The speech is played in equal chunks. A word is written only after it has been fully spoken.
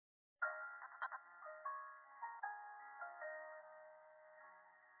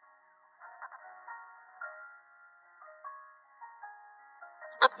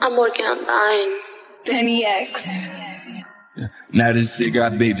I'm working on thën. Now this shit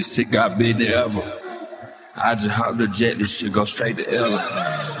got big, than ever. I just hopped the jet, this shit go straight to Ella.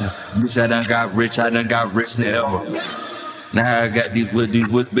 Bitch, I done got rich than ever. Now I got these with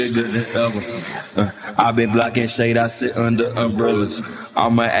bigger than ever. I been blocking shade, I sit under umbrellas.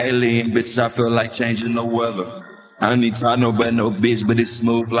 I'm an alien, bitch, I feel like changing the weather. I don't need talk no bitch, but it's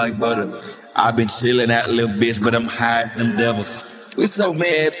smooth like butter. I been chillin' that little bitch, but I'm high as them devils. We so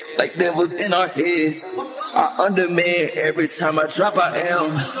mad, like devils in our heads. I underman every time I drop I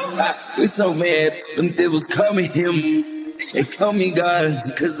am. We so mad, them devils call me him. They call me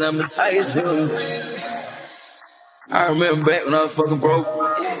God, cause I'm as high as him. I remember back when I was fucking broke.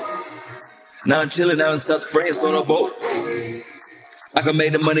 Now I'm chillin' out in South France on a boat. I can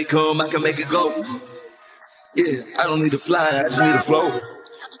make the money come, I can make it go. Yeah, I don't need to fly, I just need to float.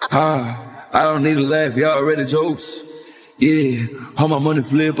 I don't need to laugh, y'all already jokes. Yeah, all my money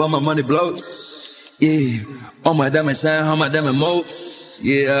flip, all my money bloats. Yeah, all my diamond shine, all my diamond motes.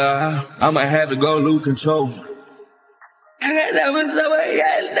 Yeah, I might have to go lose control. I got diamonds on my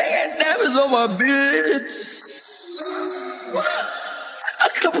yacht, I got diamonds on my bitch. I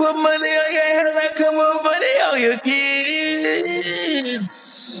can put money on your head, I can put money on your kids.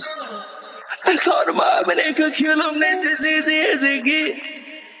 I called them up and they could kill them, that's as easy as it get.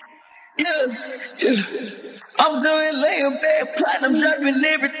 Yeah. I'm doing laying back, platinum dropping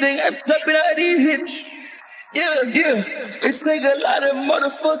everything, I'm dropping all these hits. Yeah. It take a lot of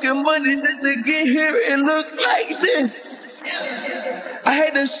motherfucking money just to get here and look like this. I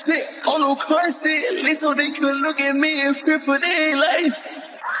had to sit on no constantly so they could look at me and fear for their life.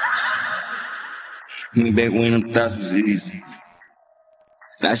 Back when them thoughts was easy.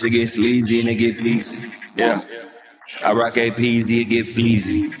 Now shit get sleazy and they get peasy. Yeah. I rock APs, it get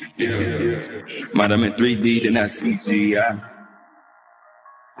fleazy. Yeah. Might I'm in 3D, then I CG.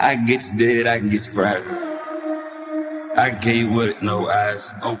 I can get you dead, I can get you fried. I can kill you with no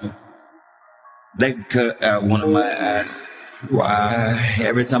eyes open. They can cut out one of my eyes. Why?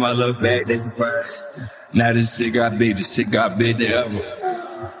 Every time I look back, they surprised. Now this shit got big, than ever.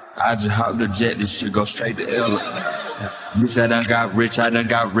 I just hopped the jet, this shit go straight to Ella. Bitch, I done got rich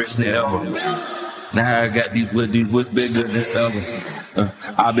than ever. Now I got these with bigger than ever.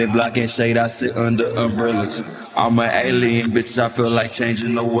 I been blocking shade, I sit under umbrellas. I'm an alien, bitch, I feel like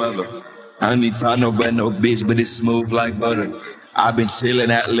changing the weather. I don't need talk no bitch, but it's smooth like butter. I been chillin'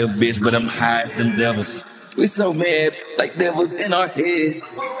 that little bitch, but I'm high as them devils. We so mad, like devils in our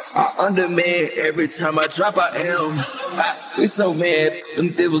heads. I underman every time I drop I am. We so mad, them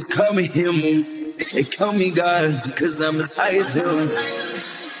devils call me him. They call me God, cause I'm as high as him.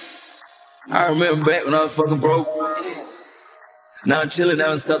 I remember back when I was fucking broke. Now I'm chillin'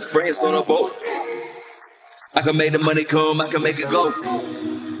 out in South France on a boat. I can make the money come, I can make it go.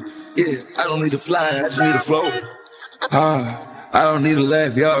 Yeah, I don't need to fly, I just need to float. I don't need to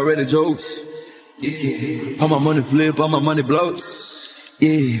laugh, y'all already jokes. Yeah, all my money flip, all my money bloats.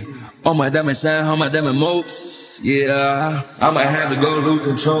 Yeah, all my diamond shine, all my diamond motes. Yeah, I might have to go lose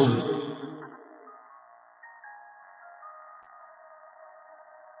control.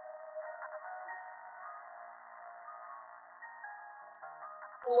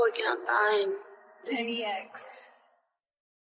 I'm working on thën.